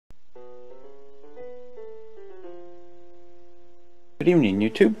Good evening,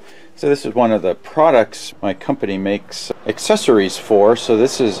 YouTube. So this is one of the products my company makes accessories for. So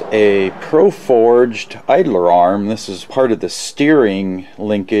this is a pro-forged idler arm. This is part of the steering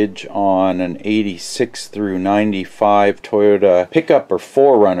linkage on an 86 through 95 Toyota pickup or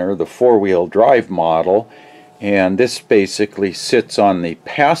 4Runner, the four-wheel drive model. And this basically sits on the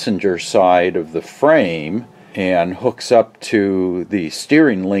passenger side of the frame and hooks up to the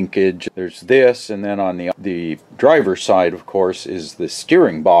steering linkage. There's this, and then on the driver's side, of course, is the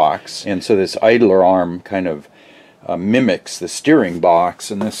steering box. And so this idler arm kind of mimics the steering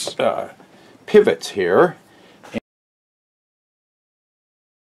box, and this pivots here.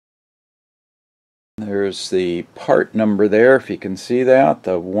 And there's the part number there, if you can see that,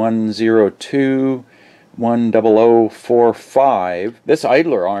 the 102-10045. This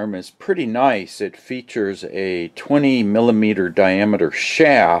idler arm is pretty nice. It features a 20mm diameter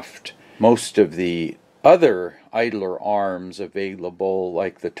shaft. Most of the other idler arms available,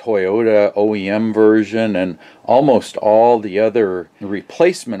 like the Toyota OEM version and almost all the other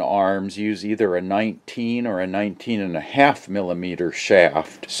replacement arms, use either a 19 or a 19.5mm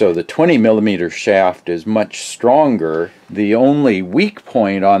shaft. So the 20mm shaft is much stronger. The only weak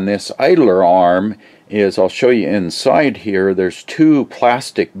point on this idler arm is, I'll show you inside here, there's two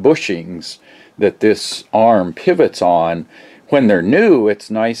plastic bushings that this arm pivots on. When they're new, it's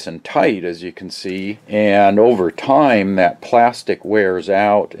nice and tight, as you can see, and over time that plastic wears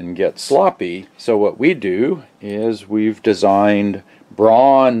out and gets sloppy. So what we do is we've designed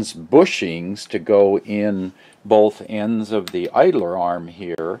bronze bushings to go in both ends of the idler arm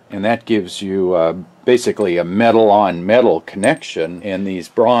here, and that gives you basically a metal-on-metal connection. And these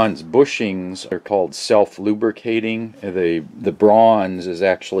bronze bushings are called self-lubricating. The bronze is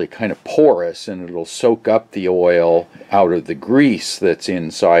actually kind of porous, and it'll soak up the oil out of the grease that's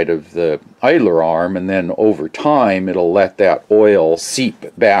inside of the idler arm, and then over time it'll let that oil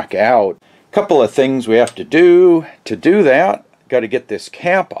seep back out. A couple of things we have to do that. Got to get this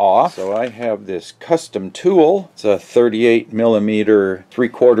cap off. So I have this custom tool. It's a 38mm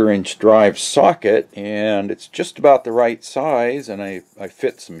 3/4 inch drive socket, and it's just about the right size, and I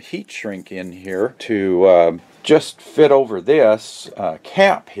fit some heat shrink in here to just fit over this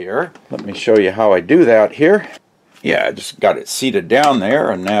cap here. Let me show you how I do that here. Yeah, I just got it seated down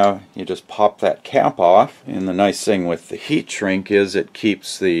there, and now you just pop that cap off. And the nice thing with the heat shrink is it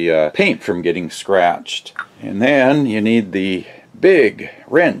keeps the paint from getting scratched. And then you need the big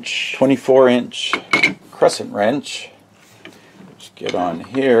wrench, 24-inch crescent wrench. Just get on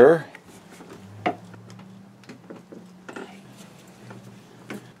here.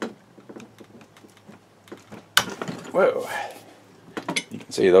 Whoa. You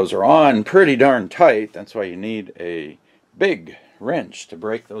can see those are on pretty darn tight. That's why you need a big wrench to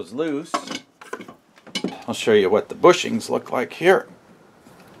break those loose. I'll show you what the bushings look like here.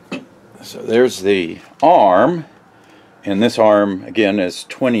 So there's the arm. And this arm, again, is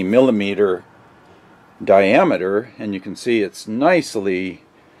 20mm diameter, and you can see it's nicely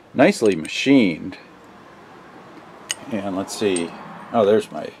machined. And let's see, oh,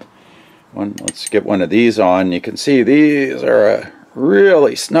 there's my one. Let's get one of these on. You can see these are a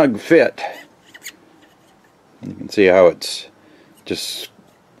really snug fit. You can see how it's just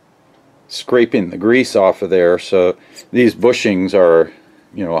scraping the grease off of there. So these bushings are,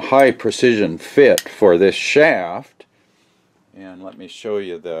 you know, a high precision fit for this shaft. And let me show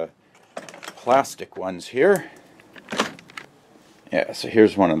you the plastic ones here. Yeah, so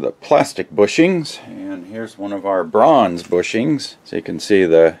here's one of the plastic bushings, and here's one of our bronze bushings. So you can see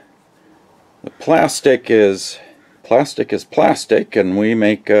the plastic is plastic, and we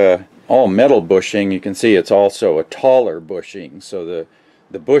make all metal bushing. You can see it's also a taller bushing, so the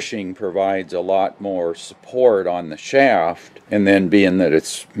bushing provides a lot more support on the shaft, and then being that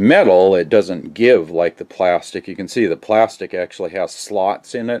it's metal, it doesn't give like the plastic. You can see the plastic actually has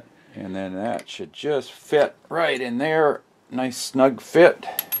slots in it, and then that should just fit right in there. Nice snug fit.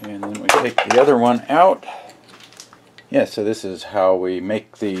 And then we take the other one out. Yeah, so this is how we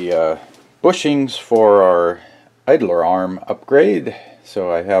make the bushings for our idler arm upgrade. So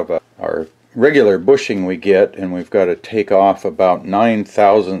I have our regular bushing we get, and we've got to take off about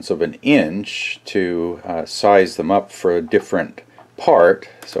 9/1000ths of an inch to size them up for a different part.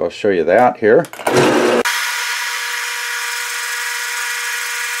 So I'll show you that here.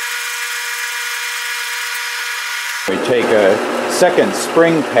 We take a second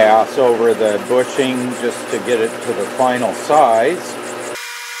spring pass over the bushing just to get it to the final size.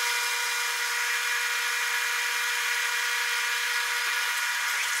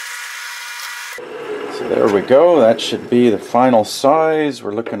 There we go, that should be the final size.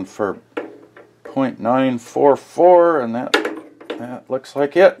 We're looking for 0.944, and that looks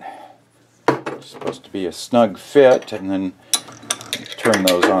like it. It's supposed to be a snug fit, and then turn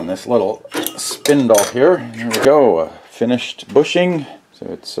those on this little spindle here. There we go, a finished bushing. So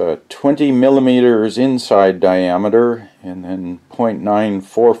it's 20 millimeters inside diameter and then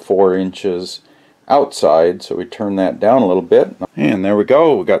 0.944 inches outside. So we turn that down a little bit. And there we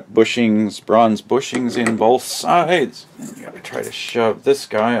go. We got bushings, bronze bushings in both sides. You gotta try to shove this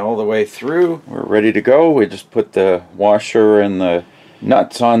guy all the way through. We're ready to go. We just put the washer and the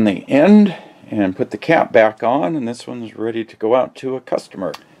nuts on the end and put the cap back on, and this one's ready to go out to a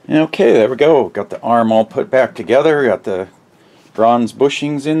customer. Okay, there we go. Got the arm all put back together. Got the bronze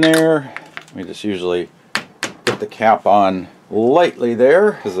bushings in there. We just usually put the cap on lightly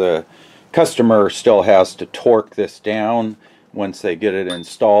there because the customer still has to torque this down once they get it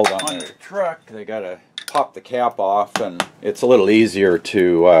installed on their truck. They gotta pop the cap off, and it's a little easier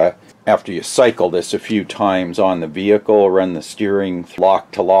to after you cycle this a few times on the vehicle, run the steering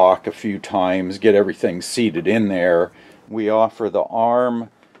lock to lock a few times, get everything seated in there. We offer the arm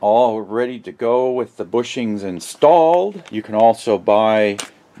all ready to go with the bushings installed. You can also buy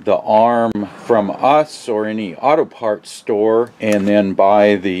the arm from us or any auto parts store and then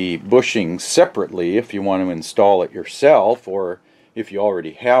buy the bushings separately if you want to install it yourself, or if you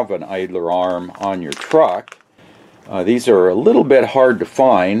already have an idler arm on your truck. These are a little bit hard to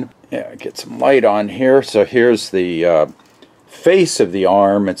find. Yeah, get some light on here. So here's the face of the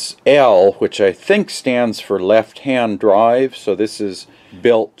arm. It's L, which I think stands for left-hand drive. So this is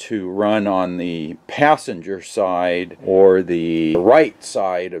built to run on the passenger side or the right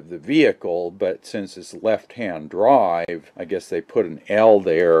side of the vehicle, but since it's left-hand drive, I guess they put an L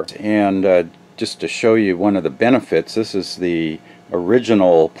there. And just to show you one of the benefits, this is the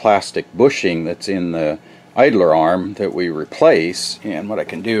original plastic bushing that's in the idler arm that we replace, and what I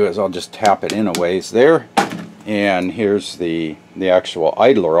can do is I'll just tap it in a ways there, and here's the actual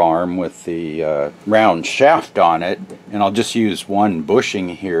idler arm with the round shaft on it, and I'll just use one bushing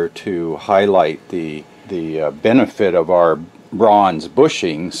here to highlight the benefit of our bronze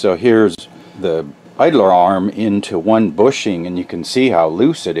bushing. So here's the idler arm into one bushing, and you can see how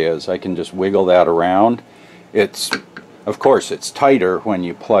loose it is. I can just wiggle that around. Of course it's tighter when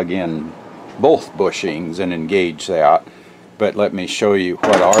you plug in both bushings and engage that, but let me show you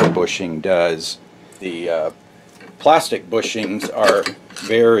what our bushing does. The plastic bushings are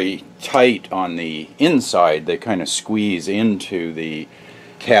very tight on the inside. They kind of squeeze into the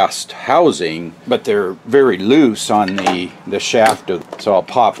cast housing, but they're very loose on the shaft. So I'll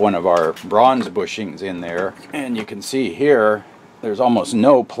pop one of our bronze bushings in there, and you can see here there's almost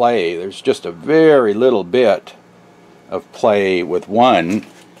no play. There's just a very little bit of play with one.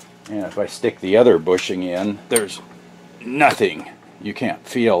 And if I stick the other bushing in, there's nothing. You can't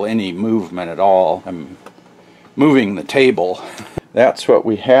feel any movement at all. I'm moving the table. That's what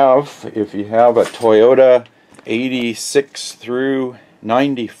we have. If you have a Toyota 86 through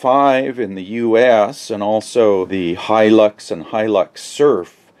 95 in the US, and also the Hilux and Hilux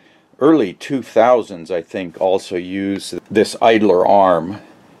Surf, early 2000s I think also use this idler arm.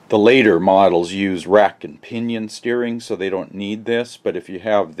 The later models use rack and pinion steering, so they don't need this, but if you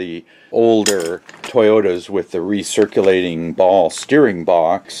have the older Toyotas with the recirculating ball steering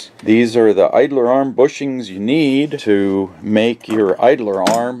box, these are the idler arm bushings you need to make your idler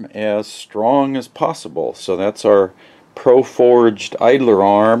arm as strong as possible. So that's our pro-forged idler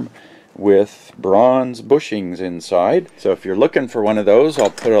arm with bronze bushings inside. So if you're looking for one of those, I'll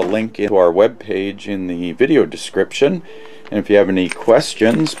put a link into our webpage in the video description. And if you have any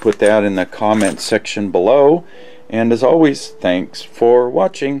questions, put that in the comment section below. And as always, thanks for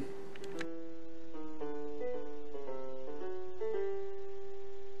watching.